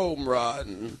 2-run home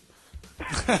run.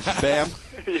 Bam?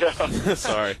 Yeah.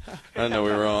 Sorry. I didn't know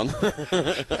we were on. So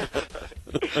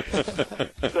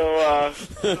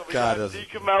we got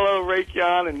DiCamillo,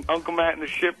 Rakeon, and Uncle Matt and the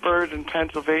Shitbirds in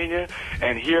Pennsylvania,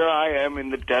 and here I am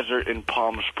in the desert in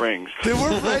Palm Springs. Dude,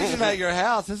 we're raging at your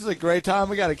house. This is a great time.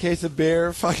 We got a case of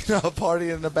beer, fucking a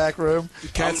party in the back room.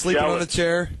 Cat sleeping on a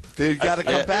chair. Dude, you got to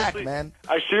come back, man.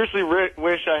 I seriously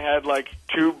wish I had, like,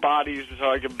 2 bodies so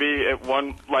I could be at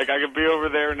one, like, I could be over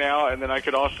there now, and then I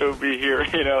could also be here,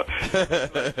 you know.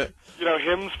 You know,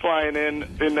 him's flying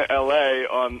into L.A.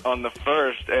 on the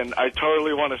 1st, and I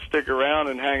totally want to stick around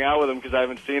and hang out with him because I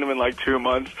haven't seen him in, like, 2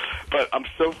 months. But I'm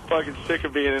so fucking sick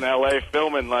of being in L.A.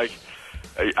 filming, like,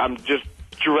 I'm just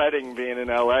dreading being in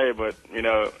L.A., but, you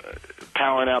know,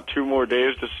 powering out 2 more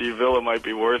days to see Villa might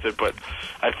be worth it, but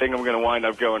I think I'm going to wind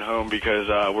up going home because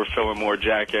we're filming more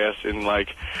Jackass in,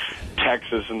 like,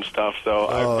 Texas and stuff, so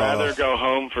I'd rather go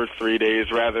home for 3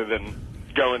 days rather than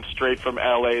going straight from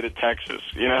L.A. to Texas,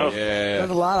 you know? Yeah.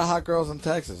 There's a lot of hot girls in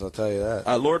Texas, I'll tell you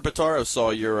that. Lord Bataro saw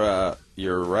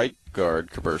your right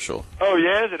guard commercial. Oh,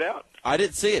 yeah? Is it out? I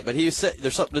didn't see it, but he said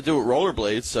there's something to do with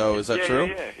rollerblades, so is that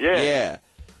true? Yeah.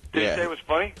 Did he say it was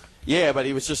funny? Yeah, but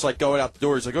he was just like going out the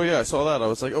door. He's like, "Oh yeah, I saw that." I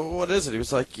was like, "Oh, what is it?" He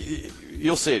was like,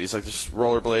 "You'll see it." He's like, "There's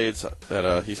rollerblades."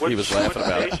 That he was laughing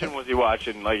about. What station was he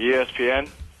watching? Like ESPN?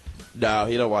 No,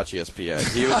 he don't watch ESPN.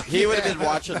 He would have been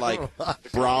watching like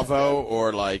Bravo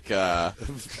or like or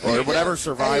whatever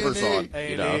Survivor's on.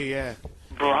 You know? Yeah.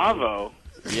 Bravo.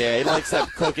 Yeah, he likes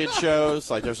that cooking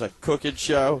shows. Like there's a cooking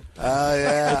show. Oh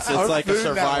yeah, it's like a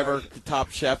Survivor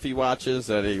Top Chef he watches,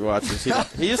 and he watches.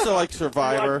 He used to like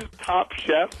Survivor. Top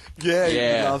Chef. Yeah,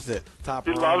 he loves it.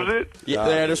 He loves it. Yeah,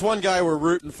 there's one guy we're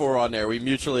rooting for on there. We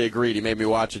mutually agreed. He made me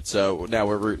watch it, so now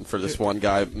we're rooting for this one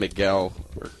guy, Miguel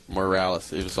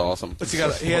Morales. He was awesome.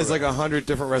 He has like 100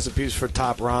 different recipes for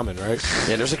top ramen, right?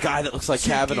 Yeah, there's a guy that looks like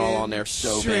Kavanaugh on there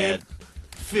so bad.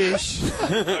 Fish.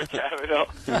 Dude,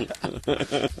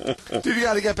 you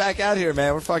got to get back out here,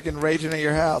 man. We're fucking raging at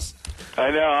your house.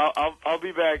 I know. I'll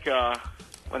be back.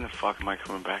 When the fuck am I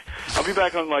coming back? I'll be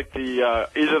back on like the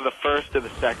either the 1st or the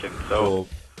 2nd. So cool.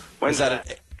 When's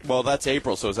that? Well, that's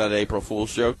April. So is that an April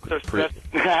Fool's joke? That's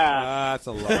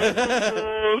a lot.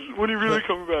 When are you really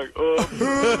coming back?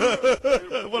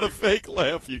 What a fake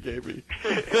laugh you gave me.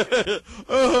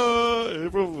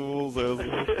 April Fool's.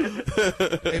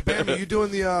 Hey, Bam, are you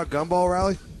doing the gumball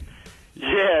rally?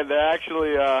 Yeah, they're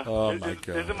actually. Oh my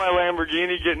God! Isn't my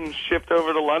Lamborghini getting shipped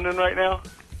over to London right now?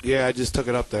 Yeah, I just took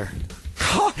it up there.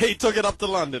 He took it up to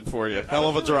London for you. Hell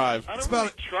of a drive. I don't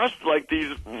really trust like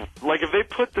these. Like if they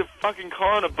put the fucking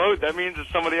car on a boat, that means that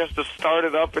somebody has to start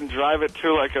it up and drive it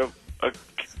to like a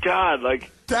God, like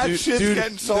that shit's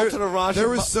getting sold to the Russian. There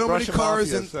was so many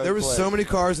cars in. There was so many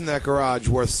cars in that garage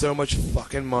worth so much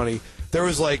fucking money. There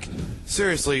was like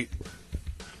seriously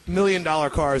 $1 million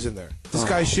cars in there. This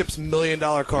guy ships $1 million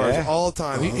cars all the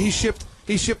time. He shipped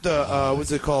a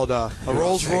what's it called? A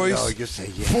Rolls Royce.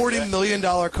 $40 million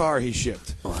car he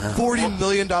shipped. Wow. $40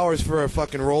 million for a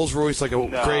fucking Rolls Royce, like a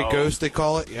Grey Ghost they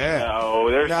call it. Yeah.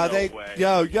 No, there's no way.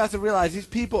 Yo, you have to realize these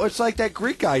people. It's like that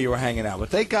Greek guy you were hanging out with.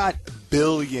 They got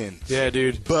billions. Yeah,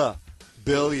 dude.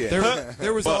 Billion.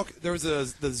 There was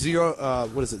the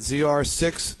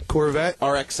ZR6 Corvette.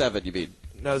 RX-7, you mean?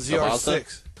 No,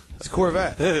 ZR6. It's a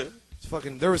Corvette.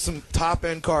 There was some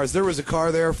top-end cars. There was a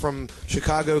car there from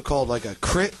Chicago called like a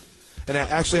Crit, and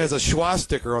it actually has a Schwa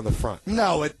sticker on the front.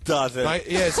 No, it doesn't.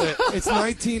 It's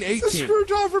 1918. The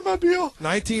screwdriver mobile.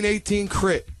 1918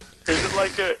 Crit. Is it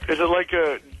like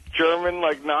a German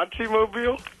like Nazi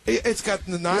mobile? It's got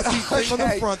the Nazi thing on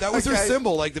the front. That was their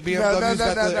symbol, like the BMW's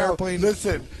got the airplane.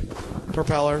 Listen,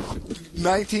 propeller.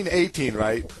 1918,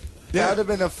 right? That would have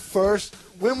been the first.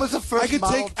 When was the first?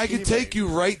 I could take you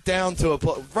right down to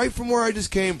right from where I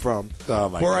just came from. Oh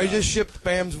my where God. I just shipped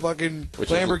Bam's fucking Which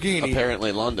Lamborghini. Is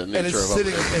apparently London. And it's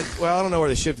sitting. Well, I don't know where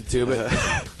they shipped it to, but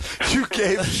you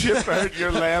gave Shitbird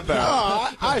your Lambo.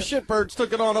 Oh, I Shitbirds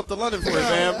took it on up to London for you,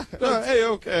 Bam. Hey,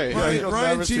 okay.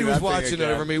 Ryan G was watching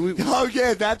over me. Oh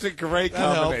yeah, that's a great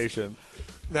combination.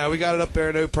 Now we got it up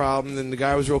there, no problem. And the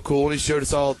guy was real cool, and he showed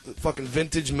us all the fucking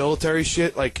vintage military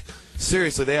shit. Like,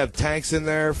 seriously, they have tanks in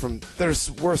there that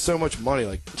are worth so much money.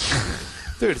 Like,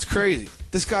 dude, it's crazy.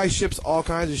 This guy ships all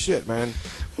kinds of shit, man.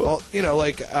 Well, you know,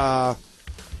 like, what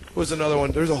was another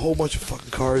one? There's a whole bunch of fucking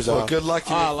cars. Well, good luck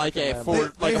to you. Like a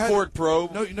Ford, a Ford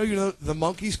Probe. No, you know the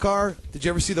Monkeys car. Did you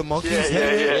ever see the Monkeys?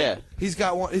 Yeah. He's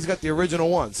got one. He's got the original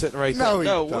one sitting right there.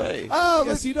 No way. Oh,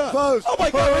 yes, he does. Vose. Oh my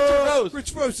God, Richard Vose.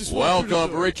 Rich Vose just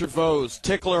Welcome, Richard Vose,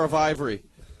 tickler of ivory.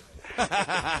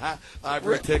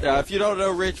 If you don't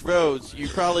know Rich Vose, you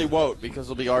probably won't because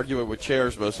he'll be arguing with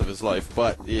chairs most of his life.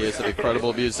 But he is an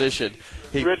incredible musician.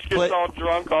 Rich gets all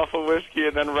drunk off of whiskey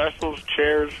and then wrestles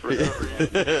chairs for no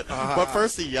reason. But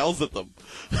first he yells at them.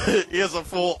 He has a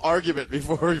full argument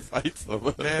before he fights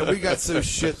them. Man, we got so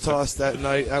shit tossed that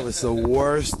night. That was the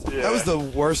worst. Yeah. That was the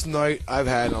worst night I've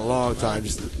had in a long time.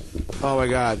 Just, oh my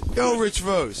God. Go, Rich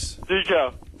Vose.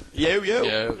 Dico. Yo. You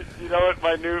know what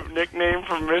my new nickname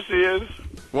from Missy is?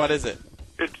 What is it?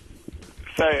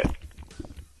 Say it.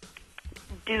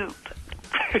 Dupe.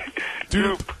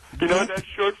 Dupe. You know what that's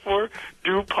short for?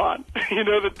 DuPont. You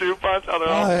know the DuPonts? How they're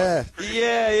all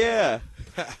Yeah.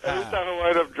 Every time I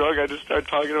wind up drunk, I just start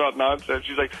talking about nonsense.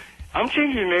 She's like, I'm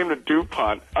changing your name to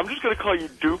DuPont. I'm just going to call you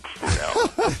Dupe from now.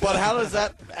 But how does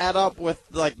that add up with,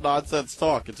 like, nonsense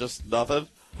talk? It's just nothing?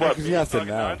 What, you have to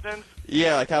know. Nonsense?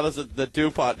 Yeah, like, how does the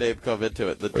DuPont name come into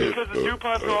it? Because the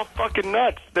DuPonts are all fucking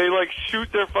nuts. They, like,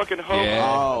 shoot their fucking home. Yeah.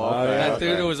 Oh, okay. That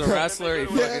dude who was a wrestler. He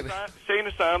fucking... Insane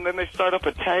asylum, then they start up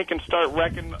a tank and start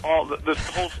wrecking this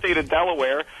whole state of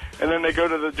Delaware, and then they go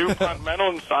to the DuPont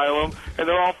mental asylum, and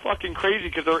they're all fucking crazy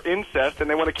because they're incest, and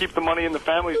they want to keep the money in the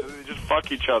families, and they just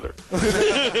fuck each other.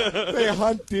 They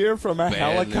hunt deer from a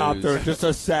helicopter and just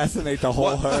assassinate the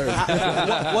whole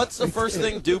herd. What's the first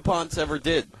thing DuPont's ever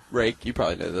did? Rake, you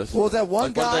probably know this. Well, that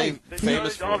one guy. They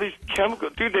famous all these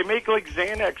chemicals. Dude, they make, like,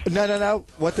 Xanax. No.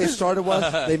 What they started was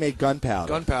they made gunpowder.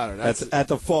 Gunpowder. That's at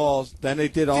the falls. Then they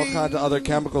did all kinds of other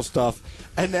chemical stuff.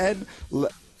 And then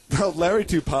Larry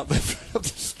DuPont lived right up the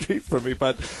street from me,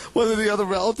 but one of the other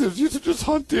relatives used to just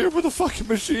hunt deer with a fucking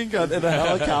machine gun in a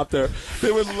helicopter.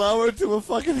 They would lower to a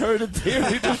fucking herd of deer.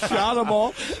 He just shot them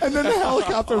all, and then the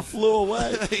helicopter flew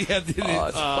away. And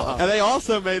they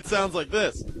also made sounds like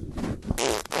this.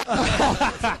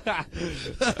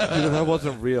 That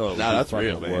wasn't real. No, that's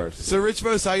real, man. Worse. So, Rich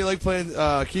Vose, how you like playing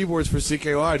keyboards for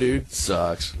CKY, dude?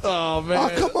 Sucks. Oh, man. Oh,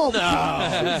 come on.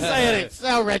 No. Say it.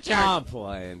 So, Richard. I'm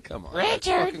playing. Come on.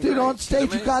 Richard. Dude, on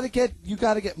stage, you gotta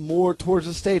get more towards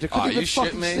the stage. I couldn't even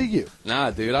fucking see you.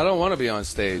 Nah, dude, I don't want to be on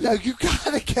stage. No, you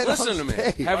gotta get Listen on to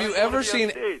stage. me. Have you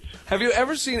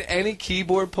ever seen any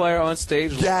keyboard player on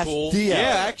stage look Yes, cool? Dio.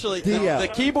 Yeah, actually, Dio. the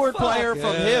keyboard player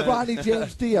from him. Ronnie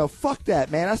James Dio. Fuck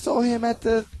that, man. I saw him at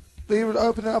the. They were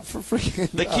opening up for freaking.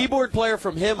 The keyboard player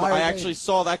from him, Iron I Man. actually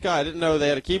saw that guy. I didn't know they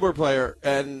had a keyboard player,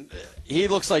 and he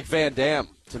looks like Van Damme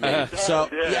to me. So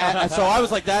I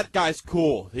was like, that guy's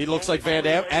cool. He looks like Van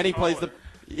Damme, and he plays the.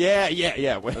 Yeah.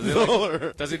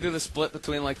 Does he do the split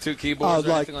between like two keyboards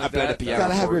or anything like that? You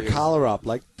gotta have your collar up,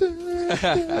 like.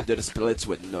 I did a splits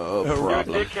with no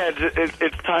problem. Dickheads,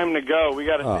 it's time to go. We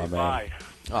gotta say bye.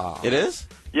 It is?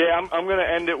 Yeah, I'm gonna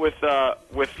end it with The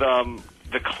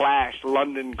Clash,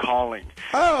 London Calling.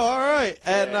 Oh, all right.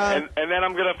 And then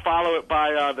I'm going to follow it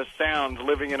by The Sounds,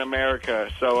 Living in America.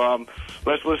 So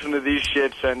let's listen to these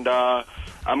shits, and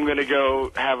I'm going to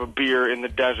go have a beer in the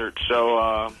desert. So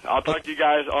I'll talk to you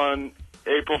guys on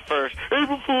April 1st.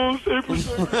 April Fools, April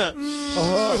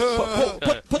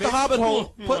 2nd. Put the Hobbit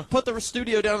hole. Put the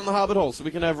studio down in the Hobbit hole so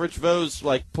we can have Rich Vose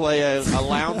like play a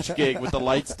lounge gig with the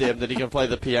lights dimmed, and he can play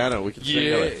the piano. We can sing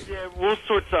it. Yeah, we'll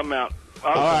sort something out.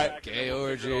 All right. Gay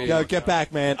orgy. Yo, get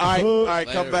back, man. All right,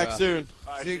 come Later, back soon.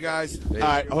 See you guys. All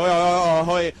right,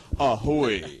 ahoy,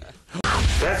 ahoy.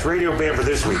 That's Radio Bam for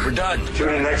this week. We're done.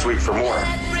 Tune in next week for more. You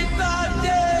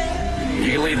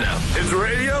can leave now. It's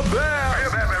Radio Bam.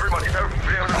 Radio Bam, everybody.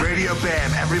 Radio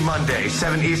Bam, every Monday,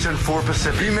 7 Eastern, 4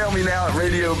 Pacific. Email me now at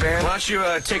Radio Bam. Why don't you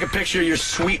take a picture of your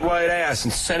sweet white ass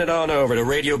and send it on over to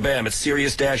Radio Bam at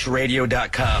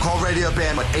Sirius-Radio.com. Call Radio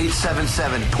Bam at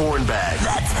 877-PORN-BAG.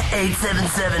 That's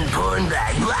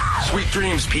 877-PORN-BAG. Sweet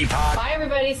dreams, Peapod. Bye,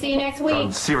 everybody. See you next week.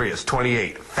 On Sirius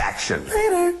 28 Faction.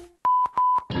 Later.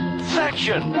 Sex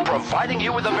Faction, providing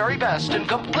you with the very best in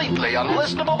completely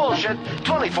unlistenable bullshit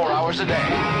 24 hours a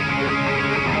day.